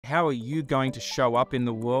how are you going to show up in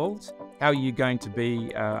the world? How are you going to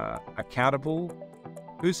be accountable?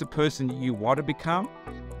 Who's the person that you want to become?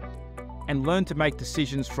 And learn to make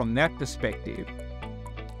decisions from that perspective.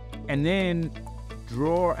 And then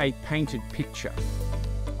draw a painted picture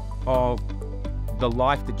of the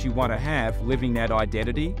life that you want to have, living that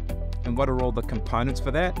identity, and what are all the components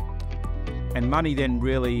for that. And money then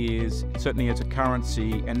really is, certainly as a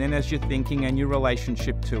currency, and then as your thinking and your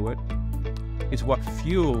relationship to it, is what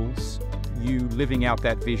fuels you living out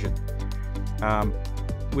that vision,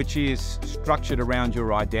 which is structured around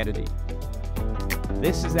your identity.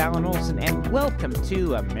 This is Alan Olson, and welcome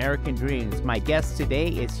to American Dreams. My guest today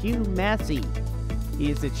is Hugh Massie. He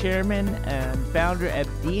is the chairman and founder of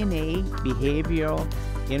DNA Behavioral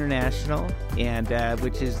International, and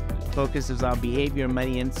which focuses on behavior and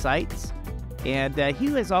money insights. And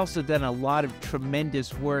Hugh has also done a lot of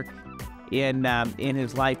tremendous work in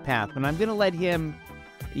his life path. And I'm going to let him,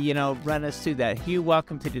 run us through that. Hugh,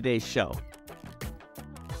 welcome to today's show.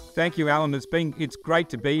 Thank you, Alan. It's great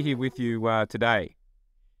to be here with you today.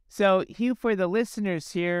 So, Hugh, for the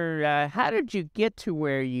listeners here, how did you get to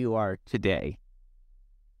where you are today?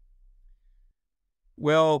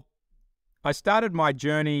 Well, I started my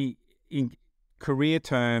journey in career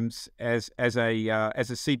terms as a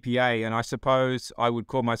CPA, and I suppose I would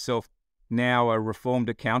call myself now a reformed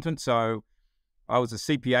accountant. So I was a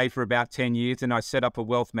CPA for about 10 years, and I set up a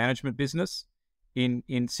wealth management business in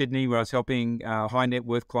Sydney, where I was helping high net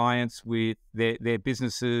worth clients with their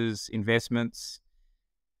businesses, investments.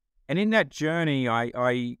 And in that journey,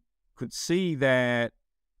 I could see that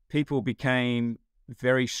people became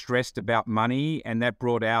very stressed about money, and that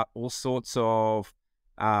brought out all sorts of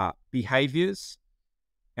behaviors.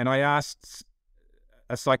 And I asked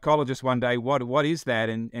a psychologist one day, what is that?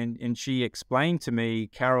 And she explained to me,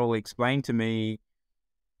 Carol explained to me,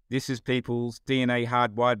 this is people's DNA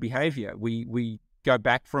hardwired behavior. We go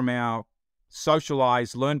back from our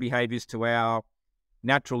socialized learned behaviors to our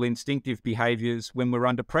natural instinctive behaviors when we're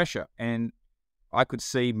under pressure. And I could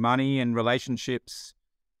see money and relationships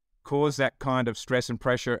cause that kind of stress and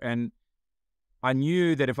pressure. And I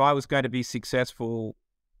knew that if I was going to be successful,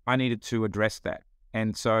 I needed to address that.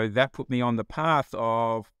 And so that put me on the path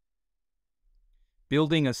of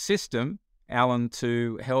building a system, Alan,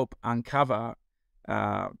 to help uncover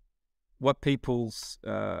what people's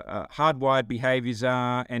hardwired behaviors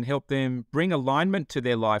are and help them bring alignment to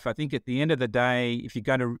their life. I think at the end of the day,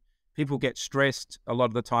 people get stressed a lot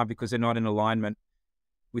of the time because they're not in alignment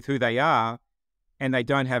with who they are, and they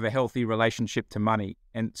don't have a healthy relationship to money.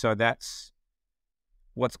 And so that's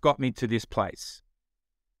what's got me to this place.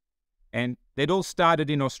 And it all started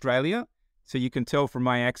in Australia. So you can tell from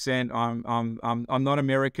my accent, I'm not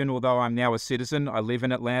American, although I'm now a citizen. I live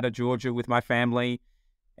in Atlanta, Georgia with my family.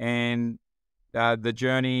 And the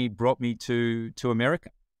journey brought me to America.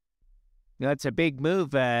 That's a big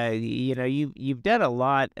move. You've done a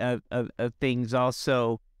lot of things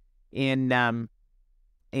also in the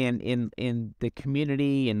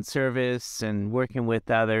community and service and working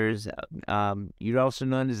with others. You're also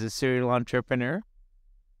known as a serial entrepreneur.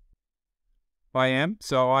 I am.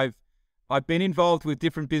 So I've been involved with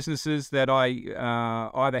different businesses that I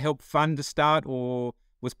either helped fund to start or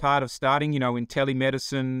was part of starting, in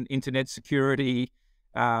telemedicine, internet security,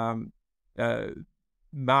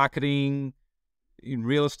 marketing, in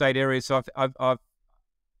real estate areas. So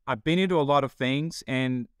I've been into a lot of things,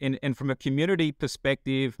 and from a community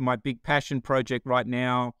perspective, my big passion project right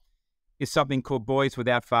now is something called Boys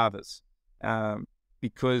Without Fathers,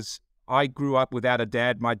 because I grew up without a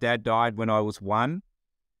dad. My dad died when I was 1,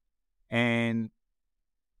 and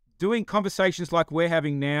doing conversations like we're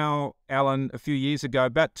having now, Alan, about 2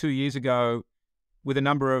 years ago, with a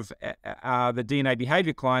number of the DNA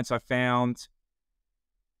behavior clients, I found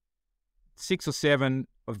 6 or 7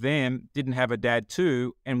 of them didn't have a dad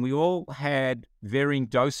too, and we all had varying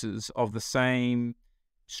doses of the same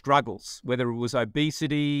struggles, whether it was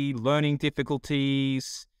obesity, learning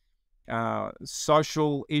difficulties,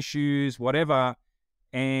 social issues, whatever.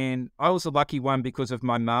 And I was a lucky one because of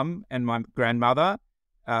my mum and my grandmother,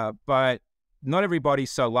 but not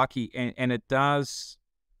everybody's so lucky, and it does,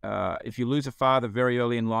 if you lose a father very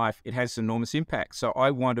early in life, it has enormous impact. So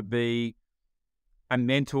I want to be a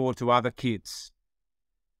mentor to other kids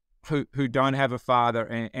who don't have a father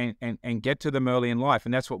and get to them early in life.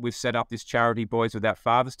 And that's what we've set up this charity, Boys Without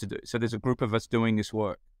Fathers, to do. So there's a group of us doing this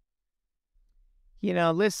work.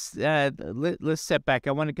 Let's step back.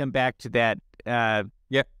 I want to come back to that.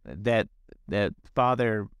 That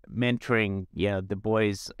father mentoring, the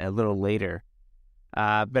boys a little later.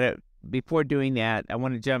 But before doing that, I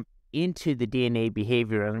want to jump into the DNA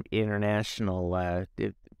Behavior International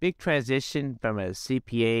big transition from a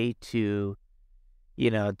CPA to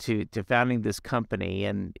to founding this company,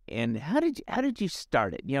 and how did you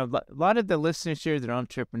start it? A lot of the listeners here, they're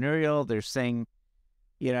entrepreneurial. They're saying,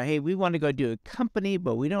 hey, we want to go do a company,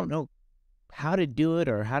 but we don't know how to do it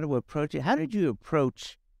or how to approach it. How did you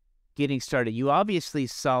approach getting started? You obviously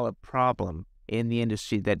saw a problem in the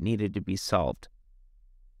industry that needed to be solved.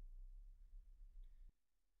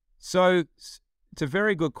 So it's a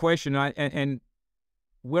very good question. And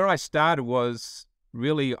where I started was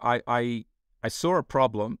really I saw a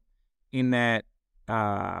problem in that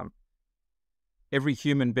every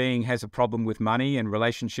human being has a problem with money and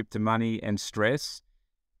relationship to money and stress.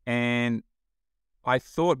 And I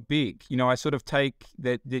thought big. I sort of take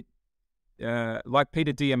that like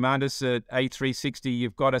Peter Diamandis at A360,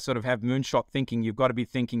 you've got to sort of have moonshot thinking. You've got to be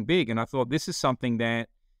thinking big. And I thought this is something that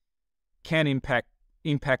can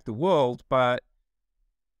impact the world. But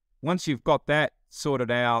once you've got that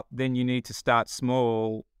sorted out, then you need to start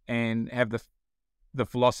small and have the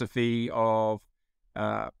philosophy of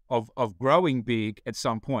growing big at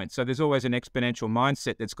some point. So there's always an exponential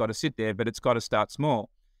mindset that's got to sit there, but it's got to start small.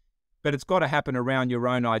 But it's got to happen around your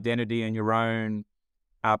own identity and your own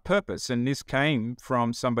purpose. And this came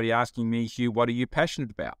from somebody asking me, Hugh, what are you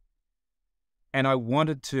passionate about? And I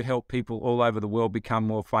wanted to help people all over the world become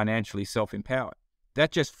more financially self-empowered.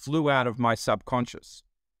 That just flew out of my subconscious.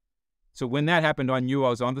 So when that happened, I knew I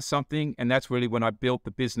was onto something, and that's really when I built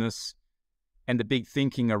the business and the big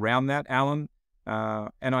thinking around that, Alan.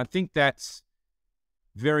 And I think that's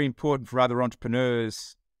very important for other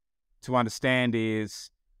entrepreneurs to understand is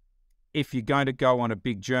if you're going to go on a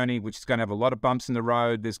big journey, which is going to have a lot of bumps in the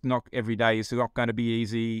road, every day is not going to be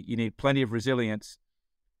easy. You need plenty of resilience,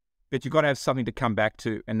 but you've got to have something to come back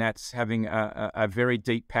to, and that's having a very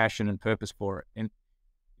deep passion and purpose for it. And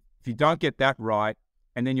if you don't get that right,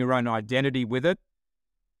 and then your own identity with it,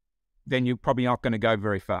 then you're probably not going to go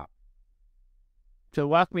very far. So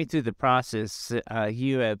walk me through the process.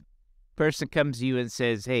 Hugh, a person comes to you and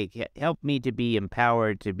says, hey, help me to be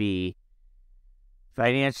empowered, to be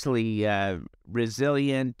financially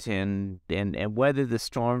resilient and weather the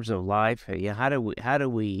storms of life. How do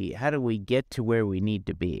we get to where we need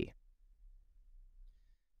to be?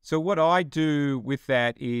 So what I do with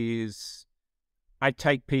that is I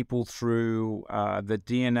take people through the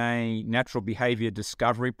DNA natural behavior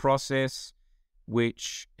discovery process,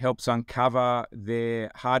 which helps uncover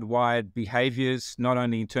their hardwired behaviors, not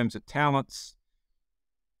only in terms of talents,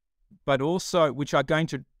 but also which are going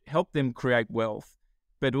to help them create wealth,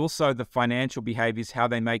 but also the financial behaviors, how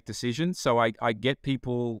they make decisions. So I get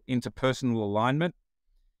people into personal alignment.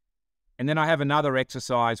 And then I have another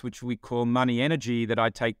exercise, which we call money energy, that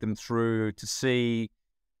I take them through to see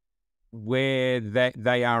where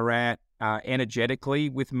they are at energetically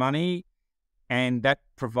with money. And that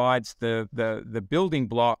provides the building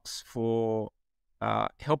blocks for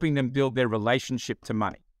helping them build their relationship to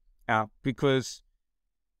money. Because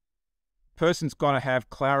person's got to have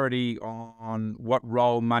clarity on what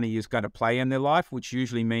role money is going to play in their life, which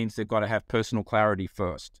usually means they've got to have personal clarity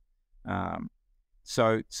first.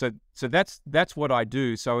 So that's what I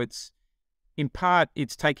do. So it's in part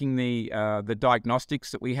it's taking the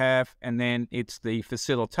diagnostics that we have, and then it's the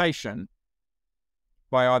facilitation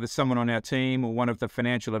by either someone on our team or one of the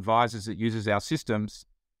financial advisors that uses our systems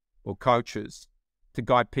or coaches to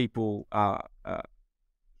guide people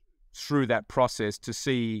through that process to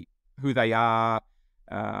see who they are,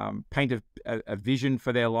 paint a vision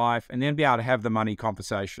for their life, and then be able to have the money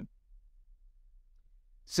conversation.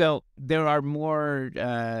 So there are more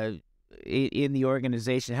in the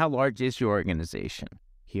organization. How large is your organization,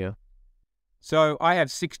 Hugh? So I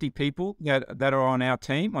have 60 people that are on our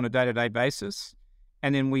team on a day-to-day basis.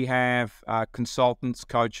 And then we have consultants,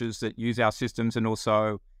 coaches that use our systems. And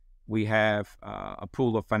also we have a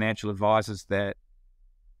pool of financial advisors that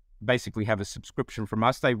basically have a subscription from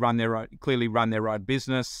us. They clearly run their own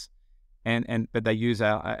business, but they use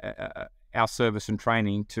our service and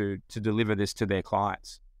training to deliver this to their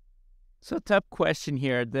clients. So tough question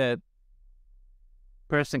here. The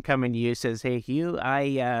person coming to you says, hey, Hugh,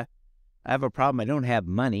 I have a problem. I don't have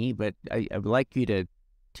money, but I would like you to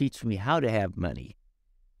teach me how to have money.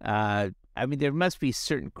 There must be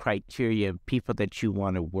certain criteria of people that you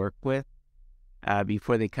want to work with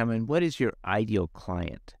before they come in. What is your ideal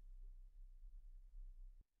client?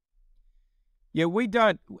 Yeah, we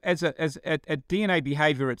don't, at DNA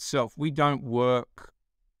Behavior itself, we don't work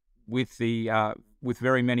with with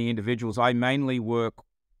very many individuals. I mainly work,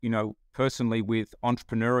 personally with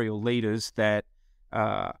entrepreneurial leaders that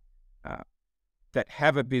have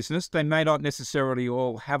a business. They may not necessarily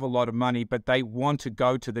all have a lot of money, but they want to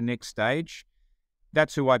go to the next stage.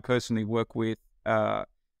 that's who I personally work with.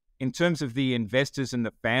 In terms of the investors and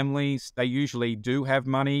the families, they usually do have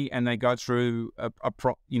money and they go through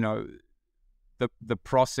the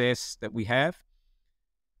process that we have.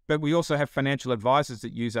 But we also have financial advisors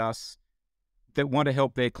that use us that want to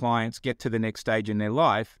help their clients get to the next stage in their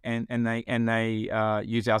life, and they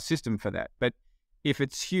use our system for that. But if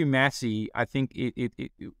it's Hugh Massie, I think it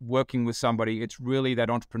working with somebody, it's really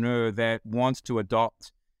that entrepreneur that wants to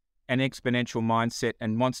adopt an exponential mindset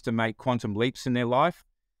and wants to make quantum leaps in their life.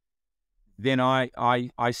 Then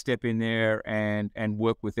I step in there and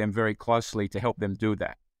work with them very closely to help them do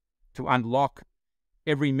that, to unlock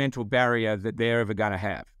every mental barrier that they're ever going to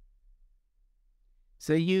have.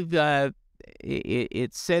 So you've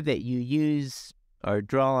it's said that you use or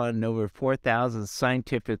draw on over 4,000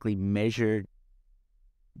 scientifically measured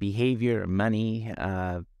behavior, money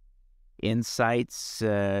insights.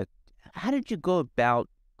 How did you go about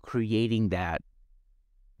creating that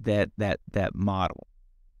model?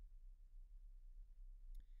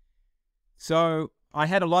 So I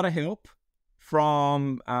had a lot of help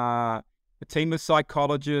from a team of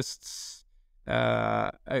psychologists,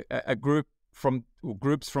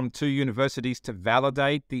 groups from 2 universities to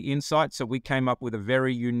validate the insight. So we came up with a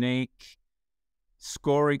very unique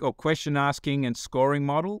scoring or question asking and scoring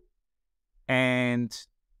model. And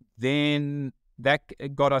then that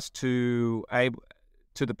got us to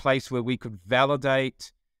the place where we could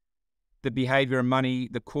validate the behavior and money,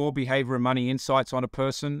 the core behavior and money insights on a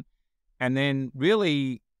person. And then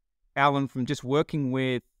really, Alan, from just working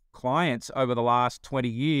with clients over the last 20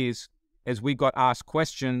 years, as we got asked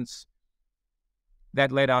questions,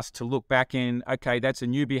 that led us to look back in, okay, that's a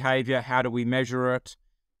new behavior. How do we measure it?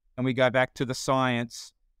 And we go back to the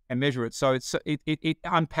science and measure it. So it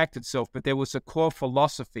unpacked itself, but there was a core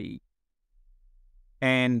philosophy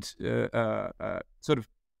and sort of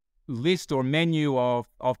list or menu of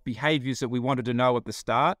behaviors that we wanted to know at the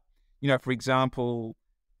start. For example,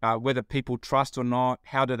 whether people trust or not,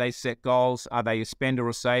 how do they set goals? Are they a spender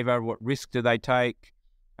or saver? What risk do they take?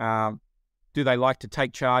 Do they like to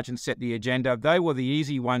take charge and set the agenda? They were the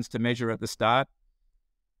easy ones to measure at the start.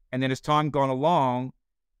 And then as time gone along,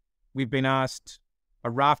 we've been asked a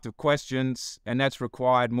raft of questions, and that's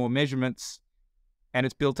required more measurements, and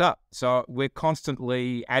it's built up. So we're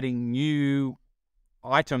constantly adding new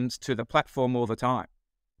items to the platform all the time.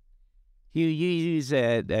 You use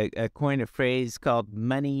a coin of phrase called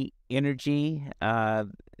money energy.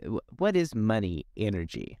 What is money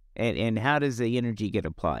energy, and how does the energy get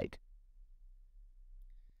applied?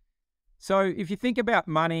 So if you think about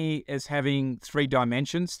money as having 3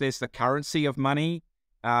 dimensions, there's the currency of money,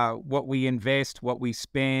 what we invest, what we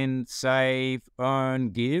spend, save,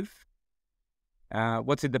 earn, give.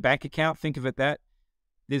 What's in the bank account, think of it that.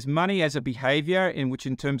 There's money as a behavior, in which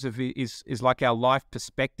in terms of is like our life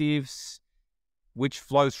perspectives, which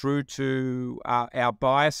flow through to our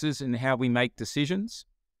biases and how we make decisions.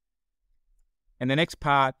 And the next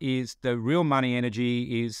part is the real money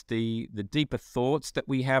energy, is the deeper thoughts that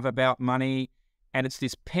we have about money. And it's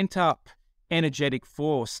this pent-up energetic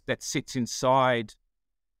force that sits inside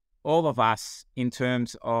all of us in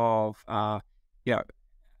terms of,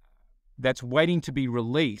 that's waiting to be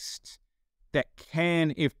released, that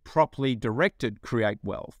can, if properly directed, create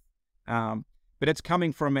wealth. But it's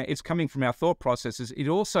coming from our thought processes. It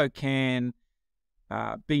also can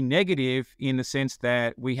be negative in the sense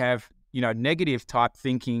that we have, negative type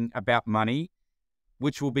thinking about money,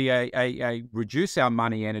 which will be a reduce our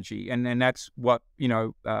money energy, and that's what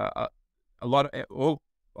a lot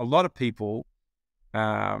of people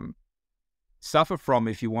suffer from,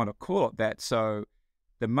 if you want to call it that. So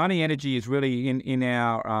the money energy is really in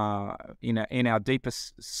our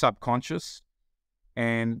deepest subconscious,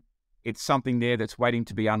 and it's something there that's waiting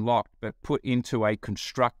to be unlocked, but put into a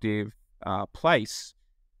constructive place,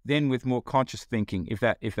 then with more conscious thinking, if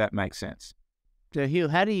that makes sense. So Hugh,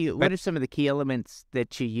 what are some of the key elements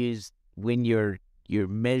that you use when you're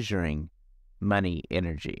measuring money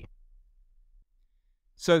energy?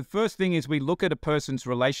 So the first thing is we look at a person's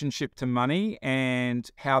relationship to money and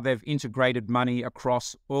how they've integrated money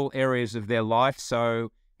across all areas of their life.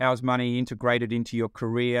 So how is money integrated into your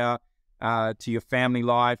career, to your family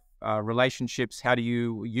life, relationships? How do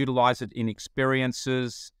you utilize it in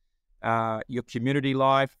experiences, your community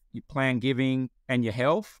life, your plan giving, and your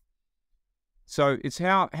health? So it's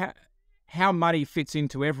how money fits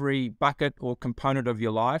into every bucket or component of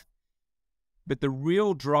your life. But the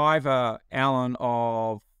real driver, Alan,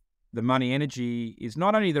 of the money energy is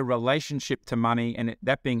not only the relationship to money and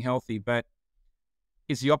that being healthy, but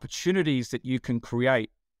is the opportunities that you can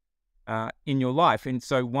create in your life. And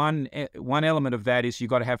so one element of that is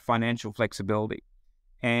you've got to have financial flexibility.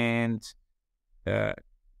 And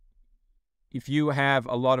if you have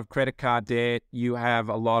a lot of credit card debt, you have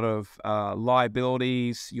a lot of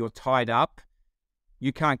liabilities, you're tied up,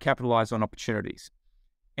 you can't capitalize on opportunities.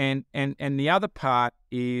 And the other part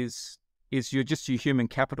is you're just your human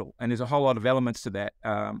capital, and there's a whole lot of elements to that.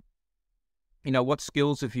 What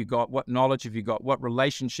skills have you got? What knowledge have you got? What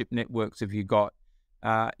relationship networks have you got?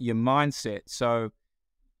 Your mindset. So,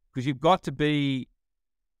 because you've got to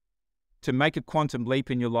make a quantum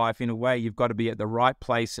leap in your life in a way, you've got to be at the right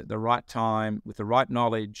place at the right time with the right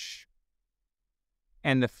knowledge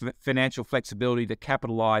and the financial flexibility to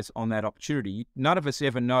capitalize on that opportunity. None of us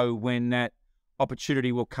ever know when that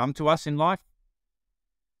opportunity will come to us in life,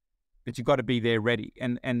 but you've got to be there ready.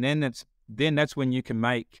 And then that's when you can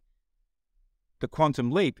make the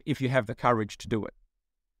quantum leap if you have the courage to do it.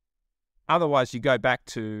 Otherwise, you go back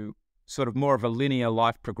to sort of more of a linear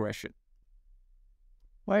life progression.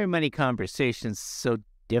 Why are money conversations so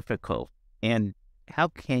difficult, and how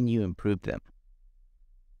can you improve them?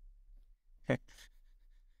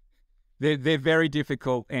 They're very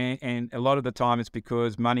difficult, and a lot of the time it's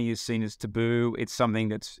because money is seen as taboo. It's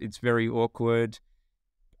something it's very awkward.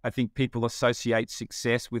 I think people associate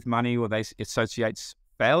success with money, or they associate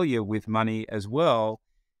failure with money as well.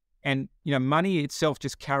 And, money itself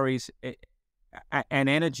just carries an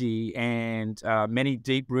energy and many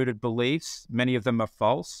deep-rooted beliefs. Many of them are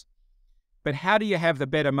false. But how do you have the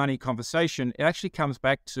better money conversation? It actually comes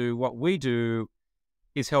back to what we do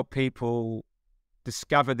is help people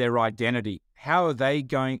discover their identity. How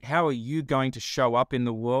are you going to show up in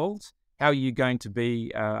the world? How are you going to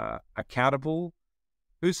be accountable?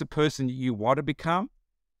 Who's the person that you want to become?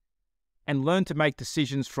 And learn to make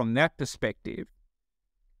decisions from that perspective.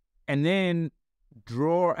 And then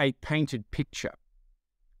draw a painted picture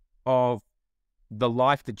of the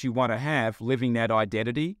life that you want to have, living that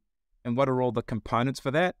identity, and what are all the components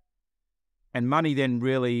for that. And money then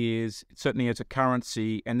really is, certainly as a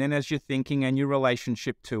currency, and then as your thinking and your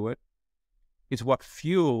relationship to it, is what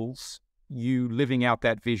fuels you living out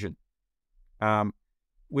that vision,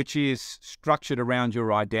 which is structured around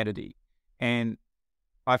your identity. And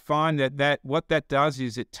I find that what that does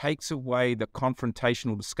is it takes away the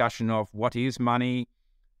confrontational discussion of what is money,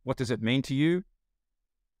 what does it mean to you,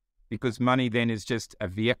 because money then is just a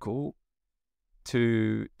vehicle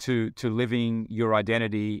to living your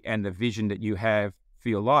identity and the vision that you have for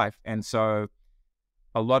your life. And so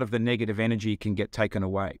a lot of the negative energy can get taken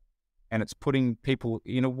away, and it's putting people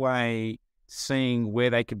in a way seeing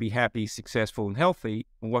where they could be happy, successful, and healthy,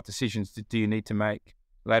 and what decisions do you need to make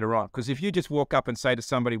later on. Because if you just walk up and say to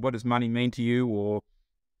somebody, what does money mean to you? Or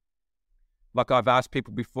like I've asked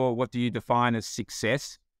people before, what do you define as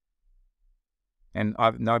success? And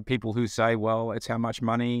I've known people who say, well, it's how much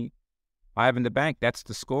money I have in the bank. That's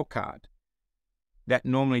the scorecard. That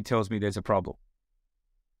normally tells me there's a problem.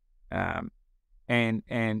 And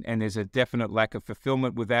there's a definite lack of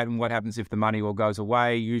fulfillment with that. And what happens if the money all goes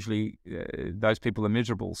away? Usually those people are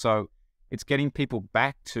miserable. So it's getting people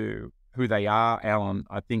back to who they are, Alan,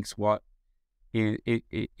 I think is what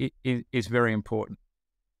is very important.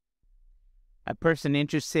 A person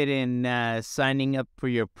interested in signing up for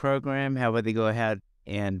your program, how would they go ahead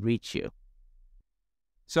and reach you?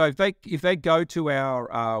 So if they go to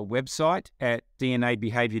our website at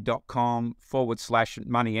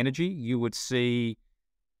dnabehavior.com/money energy, you would see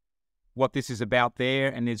what this is about there.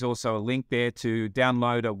 And there's also a link there to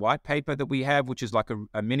download a white paper that we have, which is like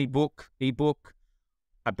a mini book, ebook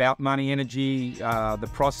about money energy, the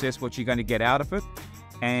process, what you're going to get out of it.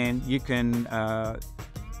 And you can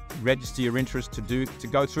register your interest to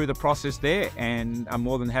go through the process there. And I'm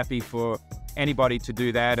more than happy for anybody to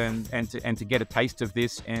do that and to get a taste of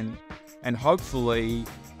this and hopefully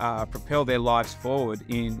propel their lives forward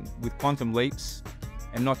with quantum leaps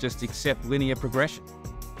and not just accept linear progression.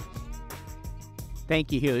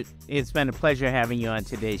 Thank you, Hugh. It's been a pleasure having you on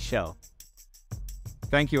today's show.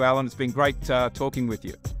 Thank you, Alan. It's been great talking with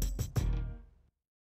you.